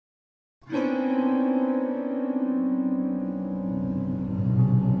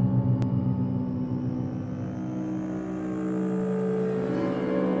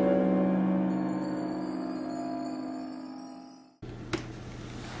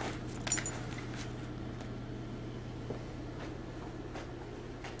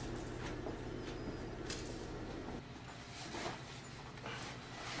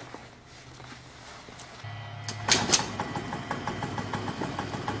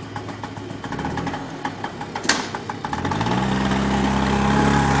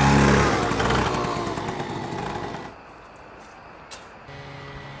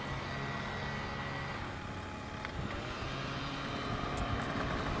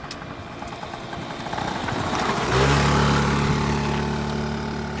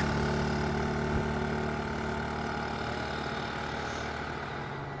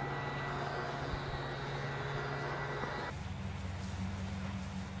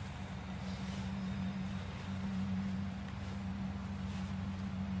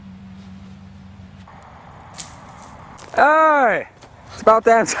It's about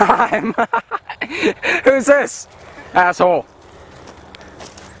damn time. Who's this? Asshole.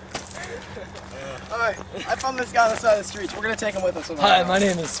 Alright, I found this guy on the side of the street. We're gonna take him with us. Hi, my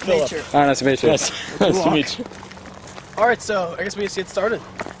name is Philip. Hi, nice to meet you. Nice to meet you. Alright, so I guess we just get started.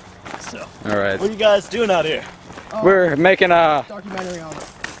 So, Alright. what are you guys doing out here? We're making a documentary on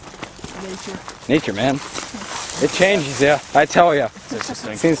nature. nature, man. It changes you, I tell you.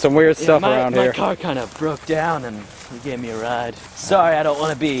 Seen some weird stuff around my here. car kind of broke down and he gave me a ride. Sorry, I don't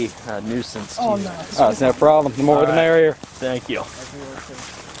want to be a nuisance to you. No. Oh, it's no problem. The more the merrier. Thank you.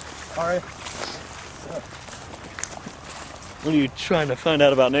 Alright. What are you trying to find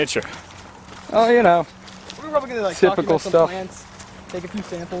out about nature? Oh, you know. We're probably gonna like Typical document some stuff. plants, take a few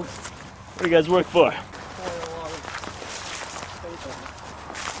samples. What do you guys work for?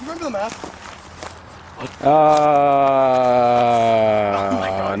 You remember the map?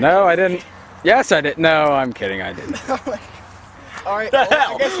 No, I didn't. Yes, I did. No, I'm kidding. I didn't. Alright, The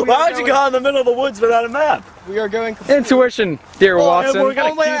hell? Why would you go out in the middle of the woods without a map? We are going Intuition, dear Watson. we're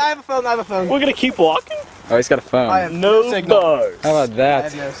gonna wait, I have a phone, I have a phone. We're gonna keep walking? Oh, he's got a phone. I have No signal. bars. How about I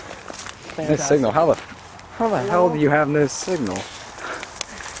that? have no No signal. How the hell do you have no signal?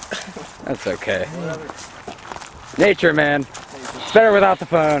 That's okay. Nature, man. It's better without the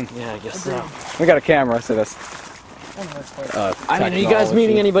phone. Yeah, I guess so. We got a camera, so that's. I mean, are you guys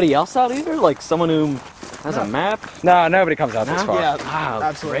meeting anybody else out either? Like someone who has a map? No, nobody comes out this far. Yeah, Wow,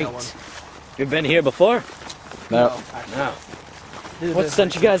 absolutely great. no one. You've been here before? No. No. What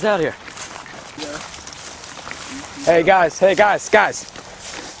sent you guys out here? Hey guys, guys.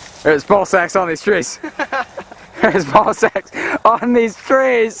 There's ball sacks on these trees. There's ball sacks on these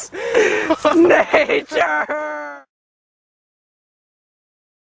trees. Nature!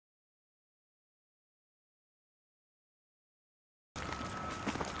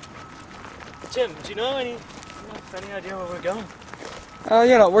 Jim, do you know any idea where we're going? Oh,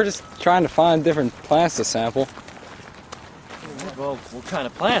 you know, we're just trying to find different plants to sample. Well, what kind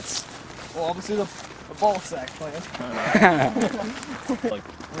of plants? Well, obviously the ball sack plant. Like,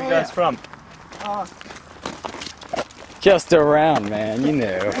 where are you guys from? Just around, man, you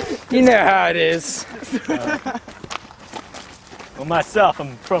know. You know how it is. Well, myself,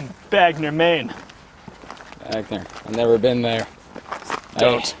 I'm from Bagner, Maine. Wagner, I've never been there.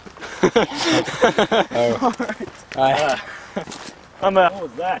 Don't. What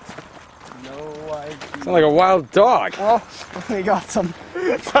was that? No idea. Sounds like a wild dog. Well, we got some.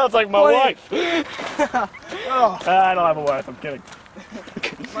 Sounds like my wife. Oh, I don't have a wife, I'm kidding.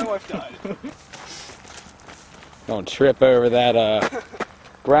 my wife died. Don't trip over that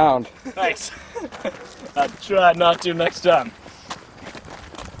ground. Thanks. I'll try not to next time.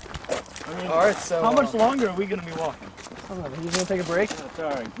 Alright, so. How much longer are we going to be walking? Hold on, you gonna take a break?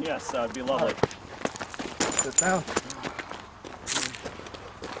 Tiring. Yes, that'd be lovely. Sit down.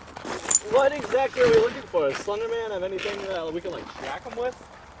 What exactly are we looking for? Does Slender Man have anything that we can like track him with?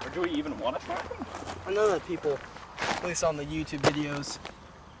 Or do we even want to track him? I know that people, at least on the YouTube videos,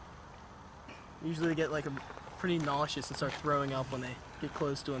 usually get like a pretty nauseous and start throwing up when they get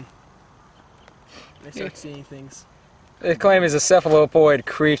close to him. They start seeing things. They claim he's a cephalopoid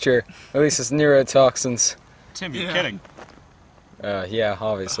creature. At least it's neurotoxins. Tim, you're kidding. Yeah,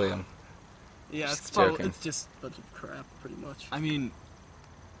 obviously. I'm Yeah, Just it's probably, joking. it's just a bunch of crap, pretty much. I mean,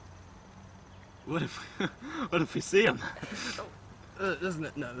 what if we see him? Isn't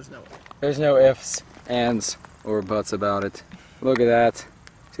it? No, there's no way. There's no ifs, ands, or buts about it. Look at that.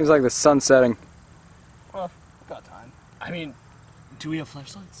 Seems like the sun's setting. Well, got time. I mean, do we have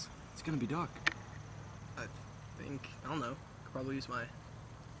flashlights? It's gonna be dark. I think, I don't know. Could probably use my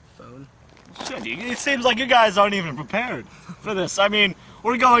phone. Shit, it seems like you guys aren't even prepared for this. I mean,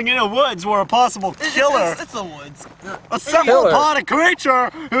 we're going into woods where a possible killer, It's the woods. a cephalopodic creature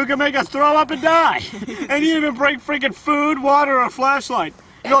who can make us throw up and die. And you even bring freaking food, water, or a flashlight.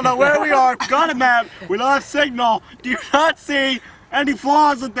 You don't know where we are, got a map, we don't have signal. Do you not see any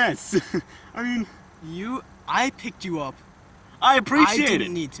flaws with this? I mean, I picked you up. I I appreciate didn't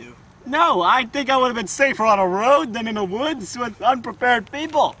it. need to. No, I think I would have been safer on a road than in the woods with unprepared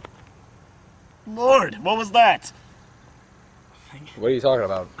people. Lord, what was that? What are you talking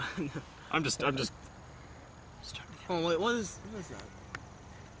about? I'm just. Oh wait, what is that?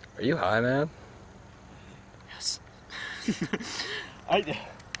 Are you high, man? Yes.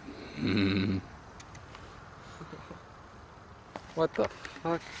 What the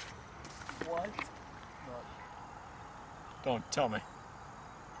fuck? What? Don't tell me.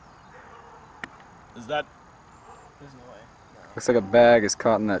 Is that? There's no way. Looks like a bag is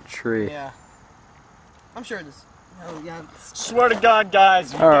caught in that tree. Yeah. I'm sure it is. Oh yeah. Swear to God,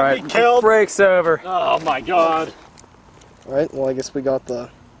 guys, you All get right, me killed. break's over. Oh my God. Alright, well I guess we got the...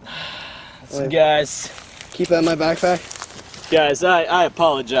 So guys, Keep that in my backpack. guys, I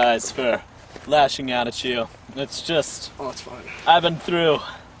apologize for lashing out at you. It's just, Oh, it's fine. I've been through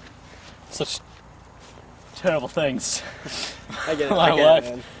such terrible things. I get it, My I get wife, it,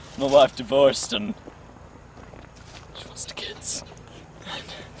 man. my wife divorced and she wants the kids. And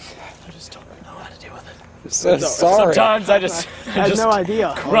I just don't know how to deal with it. So sorry. Sometimes I I had no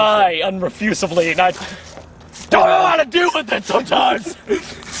idea. cry unrefusably and I don't know how to deal with it sometimes.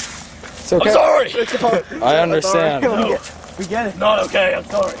 It's okay. I'm sorry. I understand. We get it. Not okay, I'm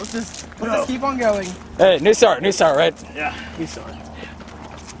sorry. Let's just keep on going. Hey, new start, right? Yeah. We start.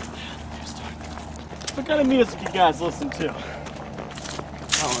 What kind of music you guys listen to? I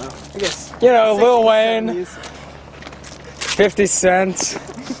don't know. I guess. You know, Lil 60s, Wayne, 70s. 50 Cent.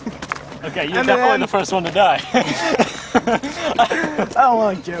 Okay, you're Eminem. definitely the first one to die. I don't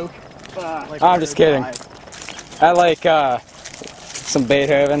want to joke. Like, I'm just kidding. I like some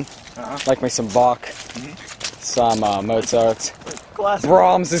Beethoven, like me some Bach, some Mozart. Classic.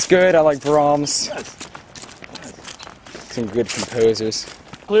 Brahms is good, I like Brahms. Some good composers.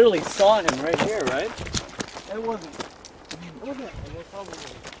 Clearly saw him right here, right? It wasn't.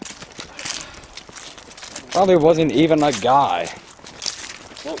 Probably wasn't even a guy.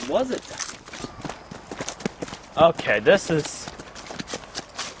 What was it? Okay, this is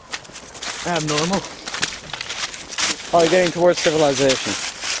abnormal. Probably getting towards civilization.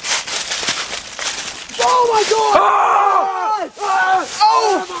 Oh my god!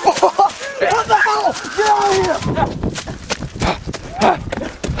 Oh! What the hell? Get out of here!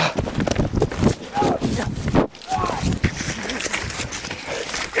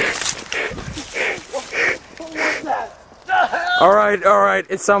 All right.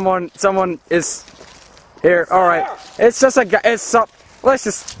 It's someone is here. All right. It's just a guy. It's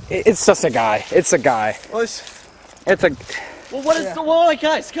just a guy. It's a guy. It's a. Well, what is the wall?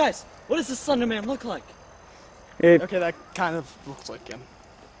 Guys, what does the Slender Man look like? Okay, that kind of looks like him.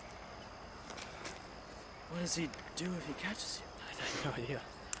 What does he do if he catches you? I have no idea.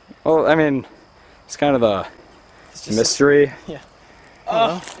 Well, I mean, it's kind of the It's just mystery.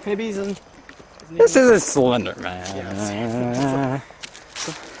 maybe he's in. This is a Slender Man.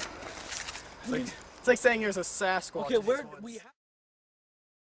 It's like saying there's a Sasquatch. Okay, where we?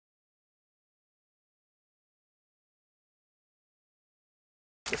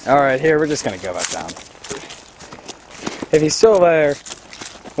 All right, here we're just gonna go back down. If he's still there,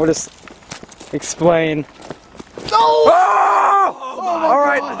 we'll just explain. No! Oh! All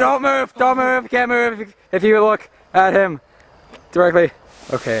right, don't move, can't move. If you look at him directly.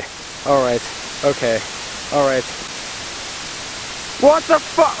 Okay. All right. Okay. All right. What the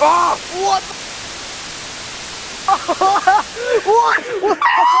fuck? Oh! What? What?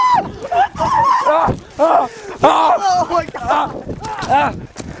 Oh my god!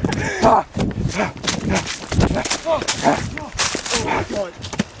 God!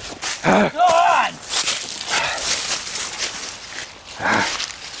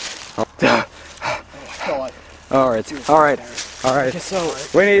 All right. So,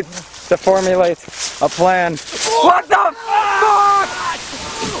 We need to formulate a plan. What the fuck?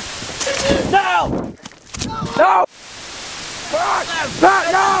 No! No!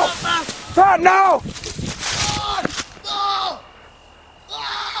 Fuck! No! Fuck! No!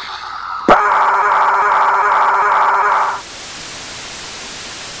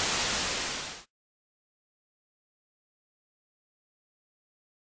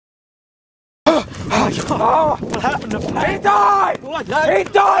 Oh, What happened to he died! What? He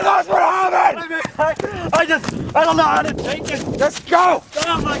died! That's what happened! I don't know how to take it. Let's go!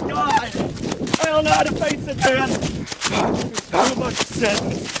 Oh my god! I don't know how to face it, man. Too much shit.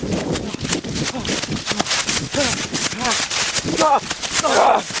 Stop!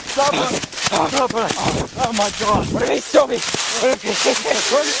 Oh my god! What did he still be? What did he?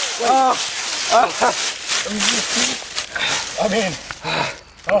 I mean,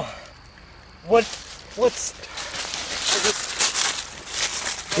 what's?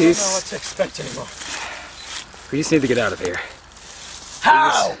 I don't know what to expect anymore. We just need to get out of here.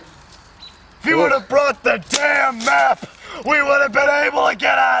 How? If you would have brought the damn map, we would have been able to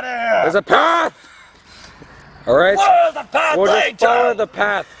get out of here. There's a path! Alright? Where's the path We'll lead just follow to? the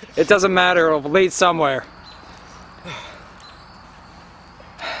path. It doesn't matter, it'll lead somewhere.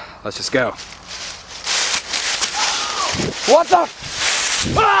 Let's just go. What the?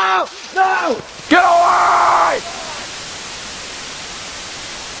 Oh! No! Get away!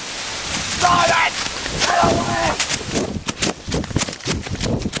 Stop it! Get away!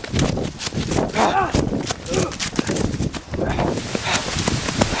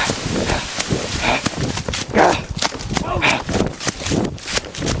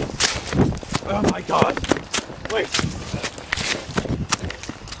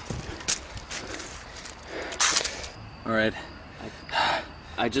 Alright.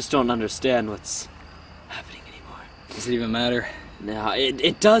 I just don't understand what's happening anymore. Does it even matter? No,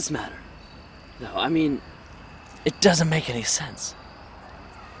 it does matter. No, I mean, it doesn't make any sense.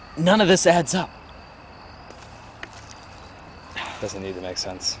 None of this adds up. Doesn't need to make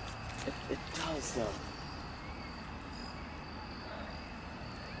sense. It does, though.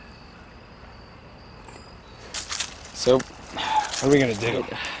 So, what are we gonna do?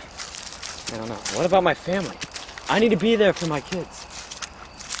 I don't know. What about my family? I need to be there for my kids.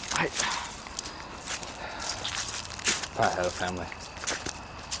 Pat had a family.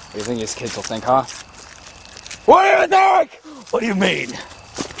 What do you think these kids will think, huh? What do you think? What do you mean?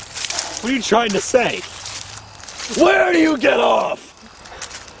 What are you trying to say? Where do you get off?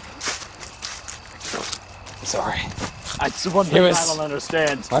 I'm sorry. That's the one He thing was I don't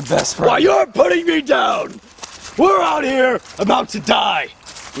understand. my best friend. Why you're putting me down! We're out here about to die!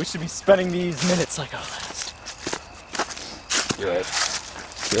 We should be spending these minutes like our last. You're right.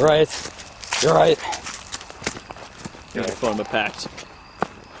 You're right. You're right. You're gonna form a pact.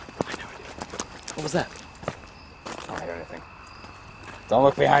 I know I do. What was that? I don't hear anything. Don't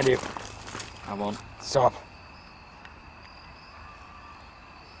look behind you. I won't. Stop.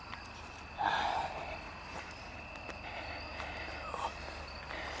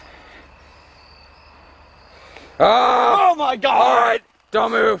 Oh my god! Alright,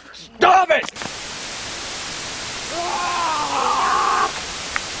 don't move. Stop it!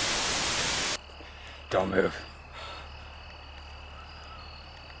 Don't move.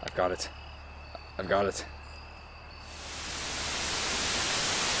 I've got it. I've got it.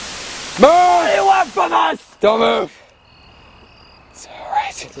 Move! What do you want from us? Don't move. It's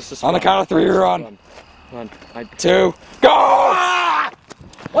alright. On the count of 3, you run. Run. 2, go! Ah!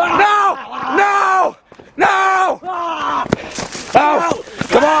 No! No! No! No!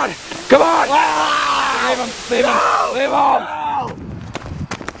 Come on! Come on! Leave him! Leave him! Leave him!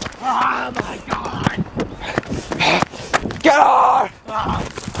 Oh my god! Get on!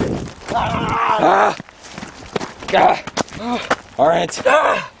 All right.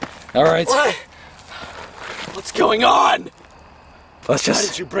 All right. What? What's going on? Let's Why just.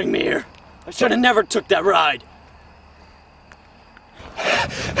 did you bring me here? I should have never took that ride.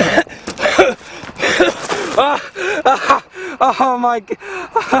 Oh my God.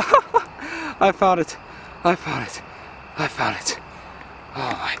 I found it. I found it. I found it.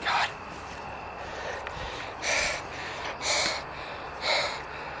 Oh my God.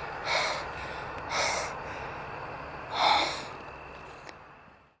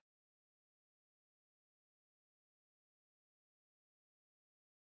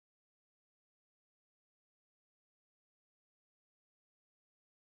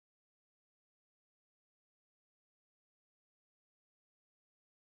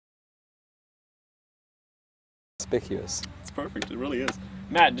 Conspicuous. It's perfect, it really is.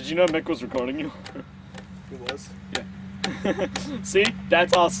 Matt, did you know Mick was recording you? He was. Yeah. See?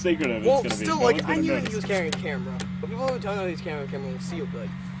 That's how secretive Well, it's gonna be. still, No like, one's I gonna knew notice. he was carrying a camera. But people who don't know he's carrying a camera will see it, but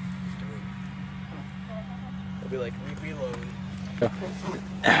they'll be like, reload.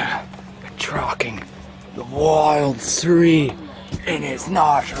 Tracking the wild tree in its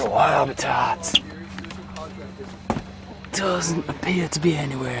natural habitat. Doesn't appear to be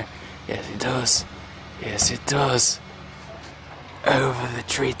anywhere. Yes, it does. Yes, it does. Over the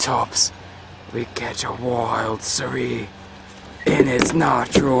treetops, we catch a wild tree in its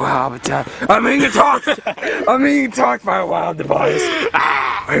natural habitat. I'm being attacked! I'm being attacked by a wild device.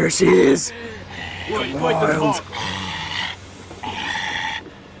 There she is. Wild.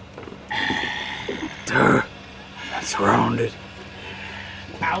 There. I'm surrounded.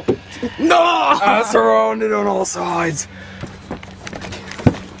 Ow. No! I'm surrounded on all sides.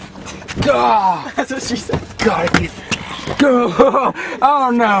 Ah! That's what she said. Gotta get.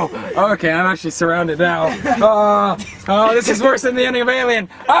 Oh no! Okay, I'm actually surrounded now. Oh, this is worse than the ending of Alien.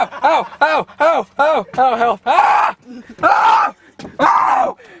 Oh, oh, oh, oh, oh, oh, help! Ah! Oh!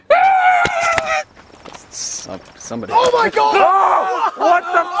 Oh! Somebody. Oh my god! Oh! What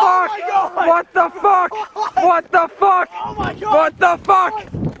the fuck? God! What the fuck? What the fuck? Oh my god! What the fuck?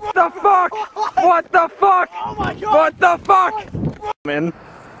 The fuck? What the fuck? Oh my god! What the fuck? Man,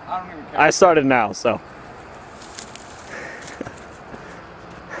 I started now, so.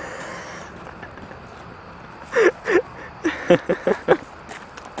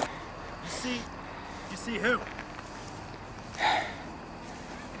 You see who?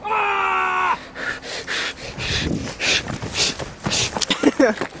 Ah!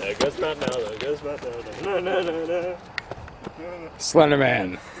 There goes Matt now, there goes Matt now. No. Slender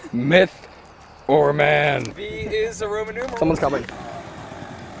Man, myth or man? V is a Roman numeral. Someone's coming.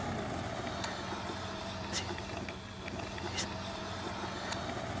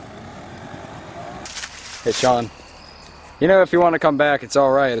 Hey, Sean. You know, if you want to come back, it's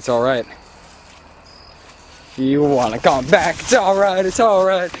alright, it's alright. You want to come back, it's alright, it's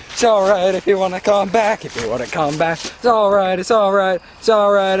alright, it's alright if you want to come back, if you want to come back, it's alright, it's alright, it's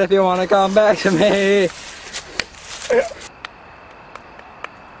alright if you want to come back to me.